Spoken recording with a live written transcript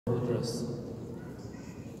address.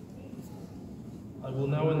 I will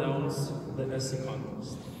now announce the essay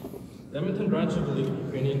contest. The Edmonton branch of the League of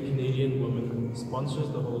Ukrainian-Canadian Women sponsors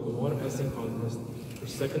the Holodomor essay contest for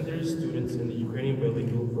secondary students in the Ukrainian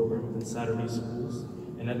bilingual program in Saturday schools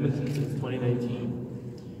in Edmonton since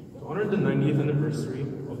 2019. To honor the 90th anniversary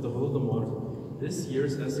of the Holodomor, this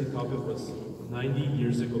year's essay topic was 90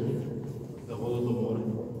 years ago, the Holodomor,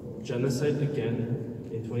 Genocide Again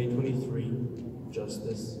in 2023,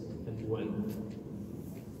 Justice and When.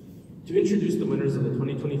 To introduce the winners of the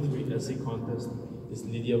 2023 essay contest is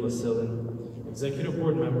Lydia Vasilin, Executive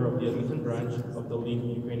Board Member of the Edmonton branch of the League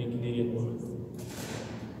of Ukrainian-Canadian Women.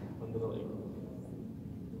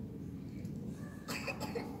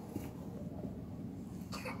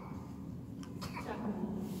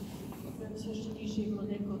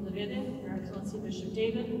 Your Excellency Bishop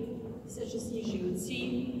David,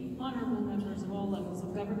 honorable members of all levels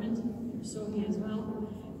of government, Sophie as well,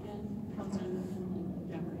 and Councilor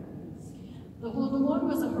Jeffrey. The Holodomor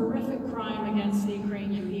was a horrific crime against the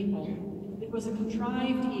Ukrainian people. It was a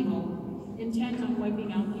contrived evil intent on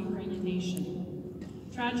wiping out the Ukrainian nation.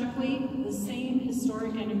 Tragically, the same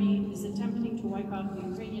historic enemy is attempting to wipe out the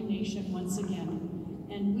Ukrainian nation once again,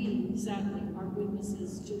 and we, sadly, are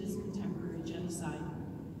witnesses to this contemporary genocide.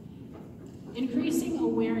 Increasing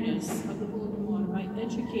awareness of the Holodomor by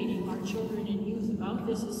educating our children and youth about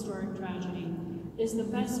this historic tragedy is the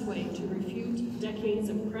best way to refute decades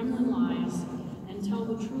of Kremlin lies and tell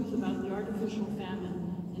the truth about the artificial famine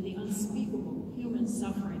and the unspeakable human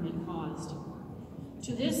suffering it caused.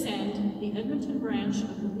 To this end, the Edmonton branch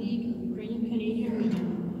of the League of Ukrainian-Canadian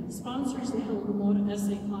Women sponsors the Holodomor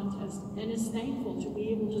essay contest and is thankful to be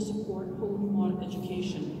able to support Holodomor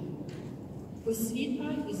education.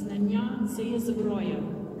 Освіта і знання – це є зброя,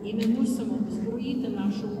 і ми мусимо озброїти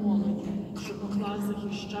нашу молодь, щоб могла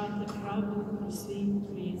захищати правду про свій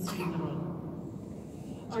український народ.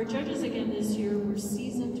 Our judges again this year were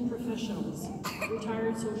seasoned professionals,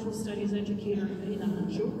 retired social studies educator Irina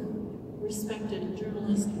Hanchuk, respected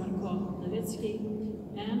journalist Marko Levitsky,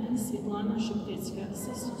 and Svetlana Sheptetska,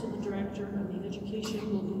 assistant to the director of the Education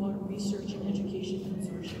Holodomor Research and Education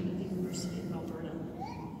Consortium at the University of Alberta.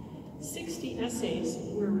 60 essays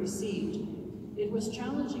were received. It was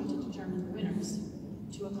challenging to determine the winners.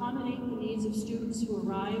 To accommodate the needs of students who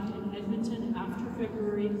arrived in Edmonton after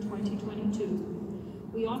February 2022,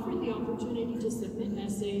 we offered the opportunity to submit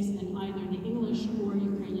essays in either the English or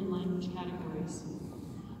Ukrainian language categories.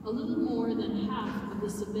 A little more than half of the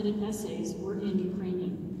submitted essays were in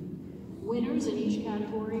Ukrainian. Winners in each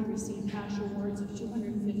category received cash awards of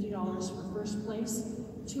 $250 for first place,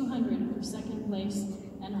 $200 for second place,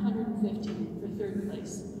 and $150 for third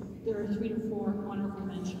place. There are 3 to 4 honorable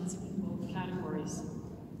mentions in both categories.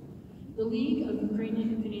 The League of Ukrainian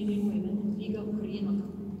and Canadian Women, Liga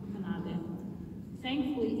Українок-Канади,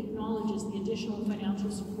 thankfully acknowledges the additional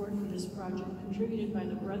financial support for this project contributed by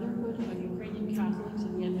the Brotherhood of Ukrainian Catholics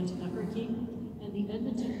in the Edmonton Eparchy and the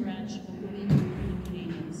Edmonton branch of the League of Ukrainian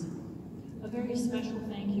Canadians. A very special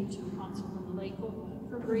thank you to Consul Maleko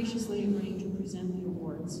for graciously agreeing to present the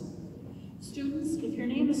awards. Students, if your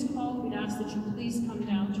name is called, we'd ask that you please come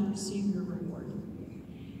down to receive your reward.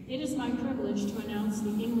 It is my privilege to announce the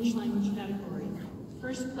English language category.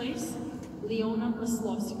 First place, Leona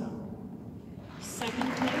Maslovska. Second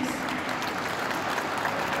place,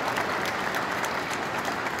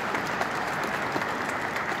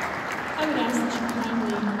 I would ask that you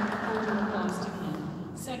kindly hold your applause to him.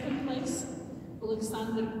 Second place,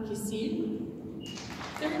 Alexander Kisil.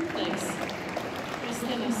 Third place,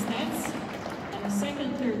 Christina Stets. And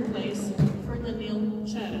second, third place for Danil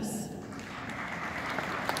Cheres.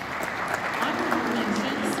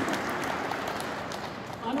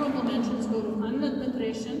 Honorable mentions go to Anna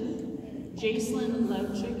Petreshin, Jacelyn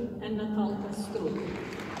Levchik, and Natalka Struk.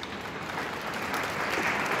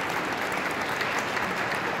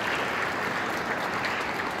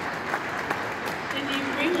 In the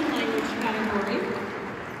Ukrainian language category,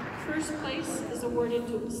 first place is awarded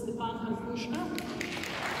to Stepan Hankushna.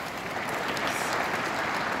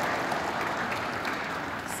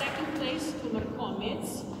 Second place to Marko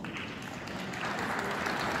Metz.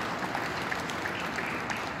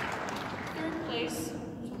 Third place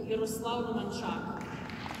to Yaroslav Romanchak.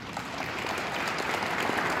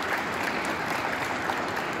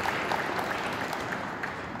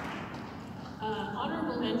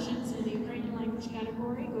 Honorable mentions in the Ukrainian language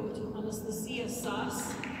category go to Anastasia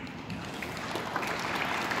Sas,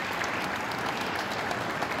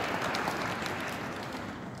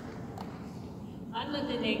 Anna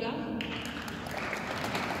Denega,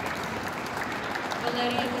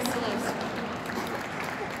 Valeria Vasilevska.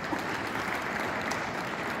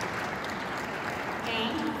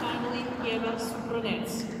 Yeva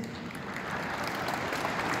Supronets.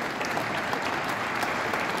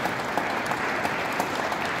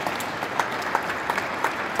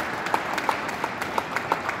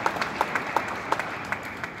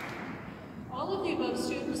 All of the above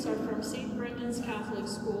students are from St. Brendan's Catholic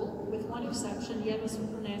School, with one exception, Yeva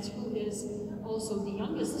Supronets, who is also the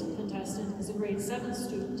youngest contestant, is a grade 7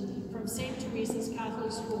 student from St. Teresa's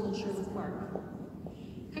Catholic School in Sherwood Park.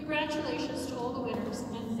 Congratulations to all the winners,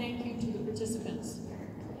 and thank you to the participants.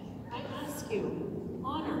 I ask you,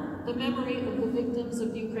 honor the memory of the victims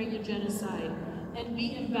of the Ukrainian genocide and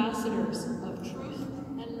be ambassadors of truth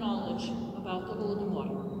and knowledge about the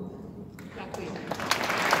Holodomor.